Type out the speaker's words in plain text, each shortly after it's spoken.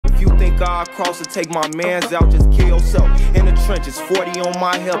star-cross to take my mans out. Just kill yourself in the trenches. 40 on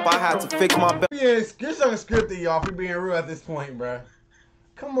my hip, I had to fix my belt. Yeah, it's unscripted, y'all. For being real at this point, bruh.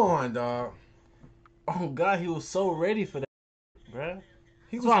 Come on, dog. Oh God, he was so ready for that, bruh.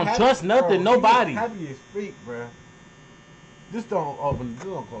 He So I don't trust nothing, bro, nobody. He was happy as freak, bruh. Just don't close the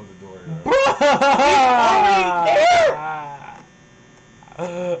door. Bro!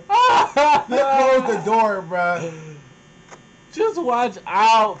 Just close the door, bruh. Just watch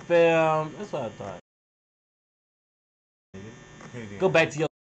out, fam. That's what I thought. Go back to your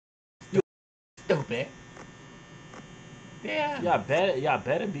stupid. Yeah. Y'all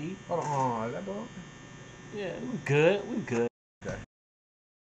better be. Hold on, is that door open? Yeah, we good. We good. Okay.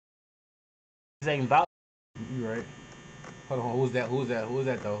 This ain't about. You right. Hold on, who's that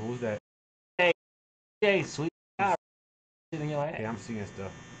though? Who's that? Hey, sweet. In your ass. Okay, I'm seeing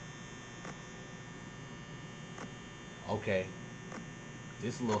stuff. Okay.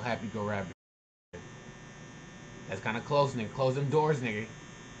 This little happy-go-rabbit. That's kind of close, nigga. Close them doors, nigga.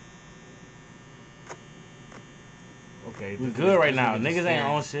 Okay. We good right now. Niggas ain't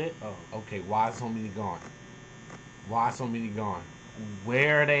on shit. Oh, okay. Why is so many gone? Why so many gone?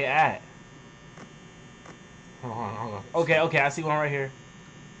 Where are they at? Hold on. Okay, I see one right here.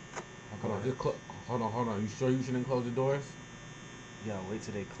 Hold on, hold on. You sure you shouldn't close the doors? Yo, wait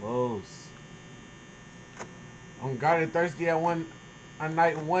till they close. I'm God thirsty at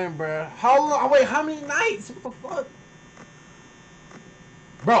night one, bro. How long? Wait, how many nights? What the fuck?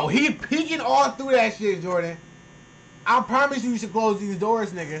 Bro, he peeking all through that shit, Jordan. I promise you should close these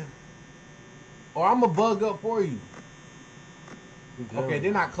doors, nigga. Or I'm gonna bug up for you. Okay,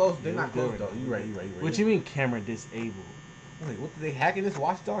 they're not close. They're not close though. You right. What you mean camera disabled? Wait, what did they hacking this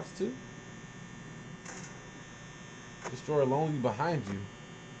Watch Dogs too? Destroy lonely behind you.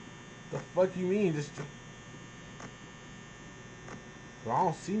 The fuck you mean destroy? Bro, I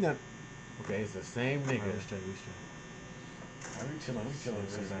don't see nothing. Okay, it's the same nigga. Right, we straight. We chilling.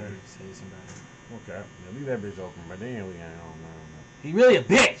 Somebody. Okay, yeah, leave that bitch open, but then we ain't on. He really a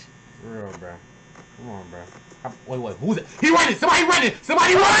bitch. For real, bro. Come on, bro. Wait, who's it? He running! Somebody running! Bro,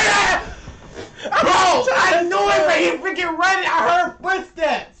 I knew it, but he freaking running. I heard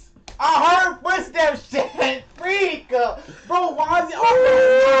footsteps. Shit, freak. Bro, why is it?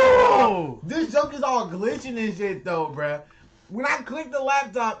 Oh, this joke is all glitching and shit, though, bro. When I clicked the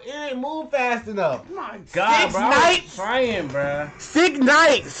laptop, it didn't move fast enough. Oh my God, 6 bro. nights? Trying, bro. 6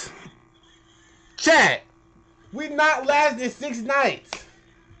 nights. Chat. We not lasted 6 nights.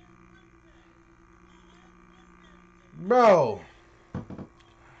 Bro.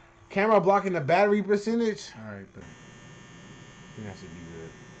 Camera blocking the battery percentage. Alright, but I think that should be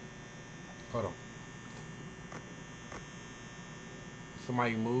good. Hold on.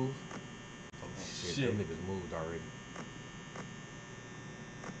 Somebody move. Oh shit. Them niggas moved already.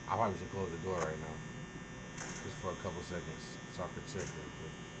 I probably should close the door right now. Just for a couple seconds. So I can check real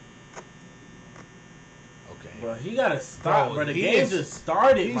quick. Okay. Bro, he gotta stop, bro. The game just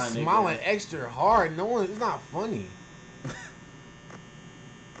started, He's my nigga. smiling extra hard. It's not funny.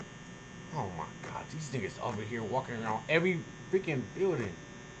 Oh my God, these niggas over here walking around every freaking building.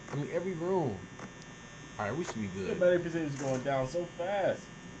 I mean, every room. Alright, we should be good. The battery percentage is going down so fast.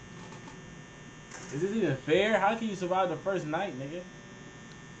 Is this even fair? How can you survive the first night, nigga?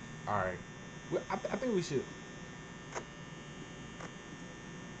 Alright. I think we should.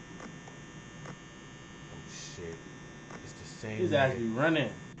 Oh shit. It's the same. He's actually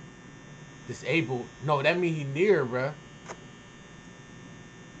running. Disabled. No, that means he near, bruh.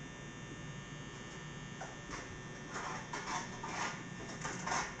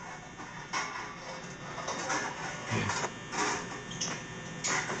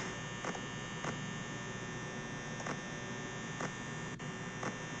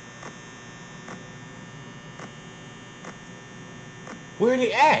 Where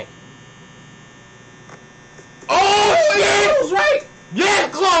they at? Oh shit! Close, right? Yeah,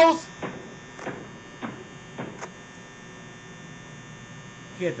 close.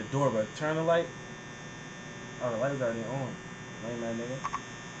 He at the door, but turn the light. Oh, the light is already on. Lame man, nigga.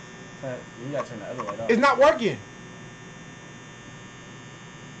 You gotta turn the other light off. It's not working.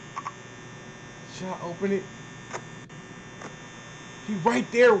 Should I open it? He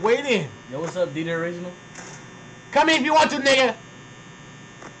right there waiting. Yo, what's up, D the Original? Come in if you want to, nigga.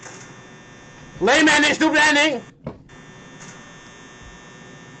 Lame man, nigga, stupid ass nigga.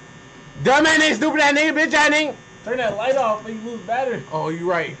 Dumb ass nigga, stupid ass nigga, bitch ass nigga. Turn that light off or you lose battery. Oh, you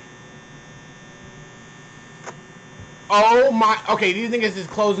right. Oh my. Okay, these niggas is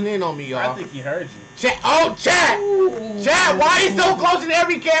closing in on me, y'all. I think he heard you. Chat. Oh, chat. Ooh. Chat. Why is so close in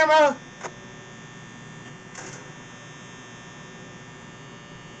every camera?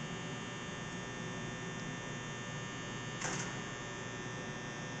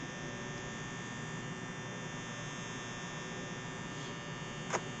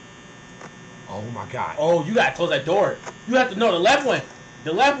 Oh my god. Oh, you gotta close that door. You have to know the left one.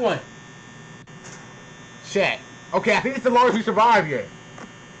 The left one. Chat. Okay, I think it's the longest we survived yet.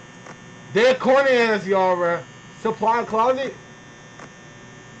 They're cornering us, y'all, bro. Supply closet.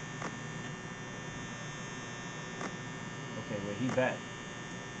 Okay, wait, he back.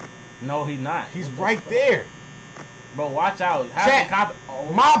 No, he's not. He's right there. Bro, watch out. Chat.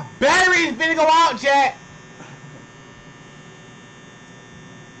 My battery's finna go out, chat.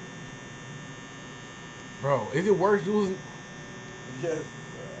 Bro, is it worse losing? Yes.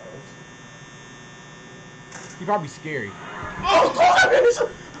 He probably scary. Oh, close that bitch!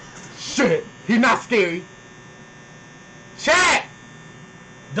 Shit, he's not scary. Chat!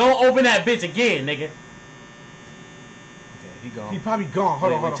 Don't open that bitch again, nigga. Okay, he gone. He probably gone.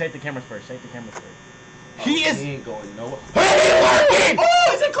 Hold on. Check the cameras first. Check the cameras first. He is. He ain't going nowhere. Hey, working!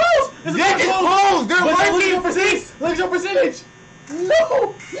 Oh, is it close? It's closed. They're working. Look at your percentage. Look at your percentage.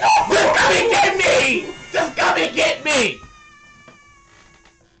 No. Just come and get me! Just come and get me!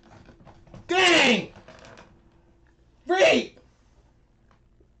 Dang! Freak!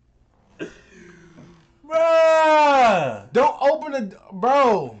 Bruh. Don't open the...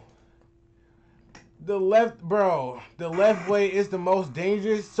 Bro. The left way is the most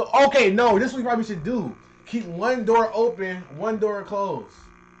dangerous. So, okay, no. This is what we probably should do. Keep one door open, one door closed.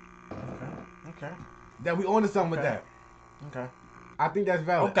 Okay. That we onto something with that. Okay. I think that's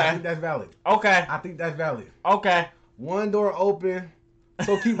valid. Okay. I think that's valid. Okay. I think that's valid. Okay. One door open.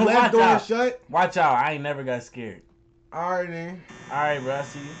 So keep left door shut. Watch out. I ain't never got scared. Alright then. Alright, bro. I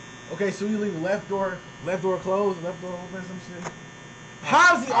see you. Okay, so you leave left door closed, left door open, some shit.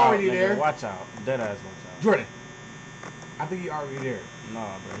 How's he already there? Watch out. Dead ass watch out. Jordan. I think he already there.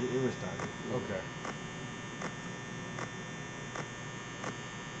 Nah, bro. He restarted. Okay.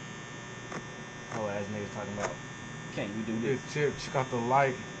 Whole ass niggas talking about, can't we do this? Chip, check out the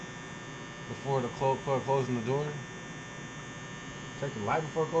light before closing the door. Check the light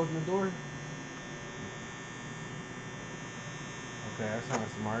before closing the door. Okay, that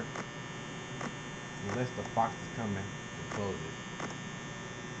sounds smart. Unless the fox is coming to close it.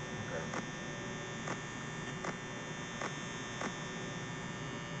 Okay.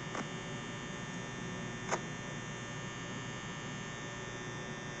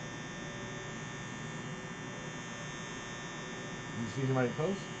 You see somebody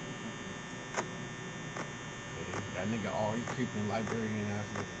close? Okay, that nigga already creeping librarian ass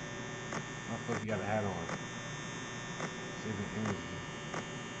nigga. What the fuck you got a hat on? Saving energy.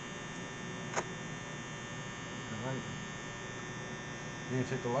 Light. You didn't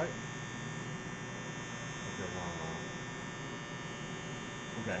check the light? Okay,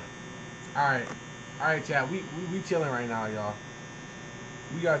 no. Okay. Alright, chat. We chilling right now, y'all.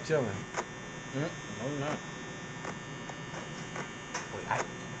 We got chilling. No, you're not. Wait,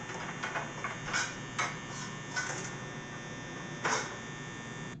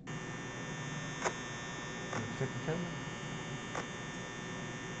 check the camera?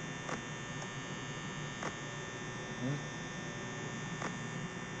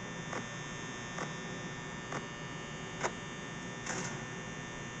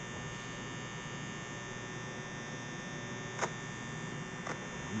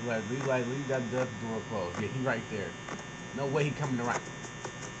 Leave that door closed. Yeah, he right there. No way he coming around.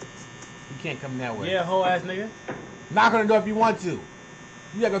 He can't come that way. Yeah, whole ass nigga. Knock on the door if you want to.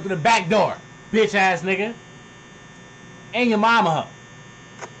 You gotta go through the back door. Bitch ass nigga. And your mama.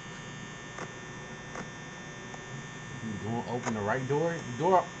 You doing open the right door?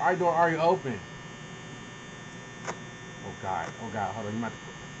 Right door already open. Oh god, hold on. You might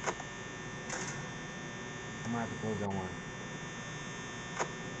have to close that one.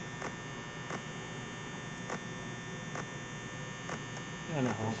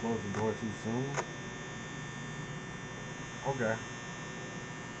 Don't close the door too soon. Okay.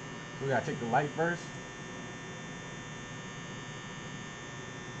 So we gotta take the light first.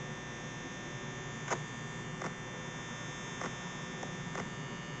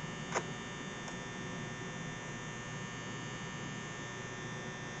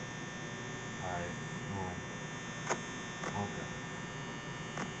 Alright. Okay.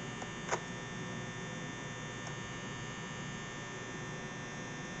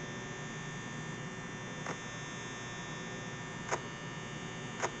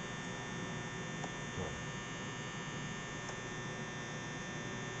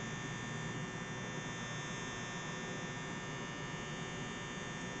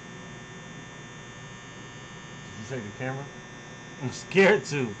 Did you take the camera? I'm scared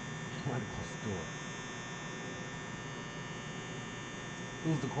to. Why did you close the door?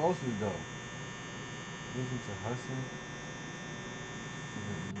 Who's the closest though? Listen to Hudson.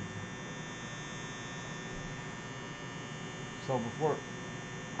 So before,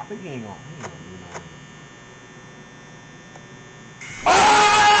 I think he ain't gonna do nothing.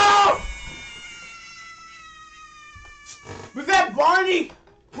 Oh! Was that Barney?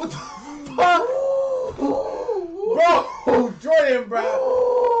 What the fuck? Bro, Jordan,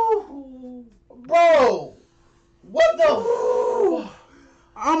 bro. Bro, what the fuck?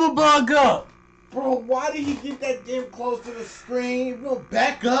 I'm a bug up. Bro, why did he get that damn close to the screen? We'll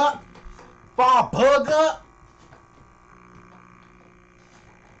back up. Fall bug up.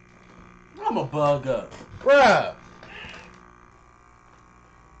 I'm a bug up. Bruh.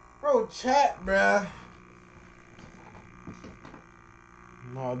 Bro, chat, bruh.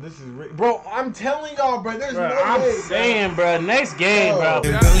 No, this is bro. I'm telling y'all, bro. There's no way. I'm saying, bro. Next game, bro.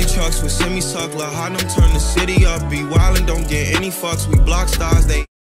 Belly trucks with semi-suck, La Harlem turn the city up. Be wild and don't get any fucks. We block stars, they